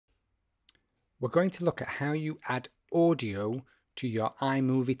We're going to look at how you add audio to your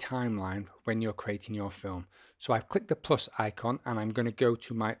iMovie timeline when you're creating your film. So I've clicked the plus icon and I'm going to go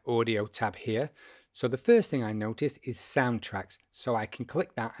to my audio tab here. So the first thing I notice is soundtracks. So I can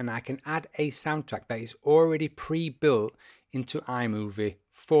click that and I can add a soundtrack that is already pre-built into iMovie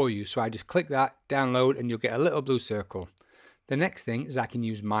for you. So I just click that, download, and you'll get a little blue circle. The next thing is I can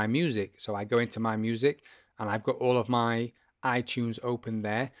use my music. So I go into my music and I've got all of my iTunes open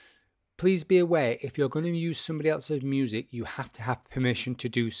there. Please be aware, if you're going to use somebody else's music, you have to have permission to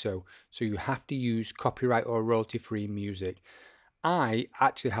do so. So you have to use copyright or royalty-free music. I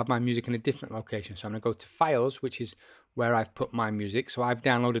actually have my music in a different location. So I'm going to go to Files, which is where I've put my music. So I've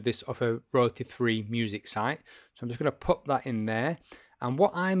downloaded this off a royalty-free music site. So I'm just going to put that in there. And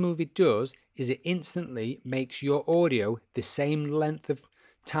what iMovie does is it instantly makes your audio the same length of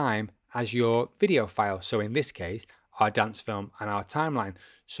time as your video file. So in this case, our dance film and our timeline.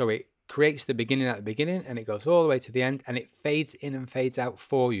 So it creates the beginning at the beginning and it goes all the way to the end, and it fades in and fades out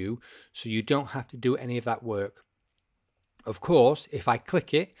for you, so you don't have to do any of that work. Of course, if I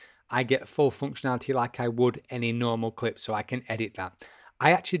click it, I get full functionality like I would any normal clip, so I can edit that.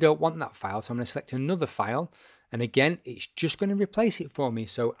 I actually don't want that file, so I'm going to select another file, and again, it's just going to replace it for me.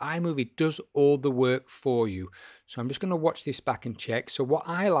 So iMovie does all the work for you. So I'm just going to watch this back and check. So what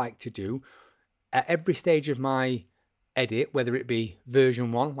I like to do at every stage of my edit, whether it be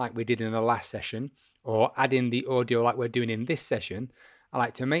version 1 like we did in the last session, or add in the audio like we're doing in this session, I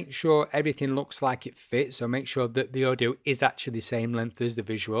like to make sure everything looks like it fits. So make sure that the audio is actually the same length as the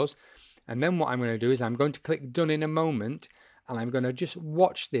visuals. And then what I'm going to do is I'm going to click done in a moment, and I'm going to just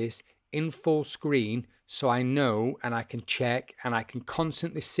watch this in full screen so I know and I can check and I can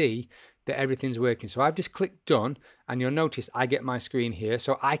constantly see that everything's working. So I've just clicked done, and you'll notice I get my screen here,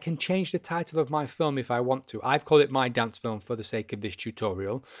 so I can change the title of my film if I want to. I've called it my dance film for the sake of this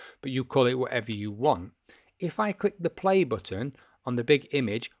tutorial, but you call it whatever you want. If I click the play button on the big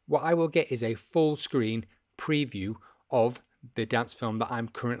image, what I will get is a full screen preview of the dance film that I'm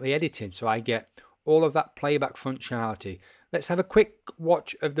currently editing. So I get all of that playback functionality. Let's have a quick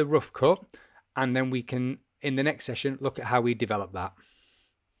watch of the rough cut, and then we can, in the next session, look at how we develop that.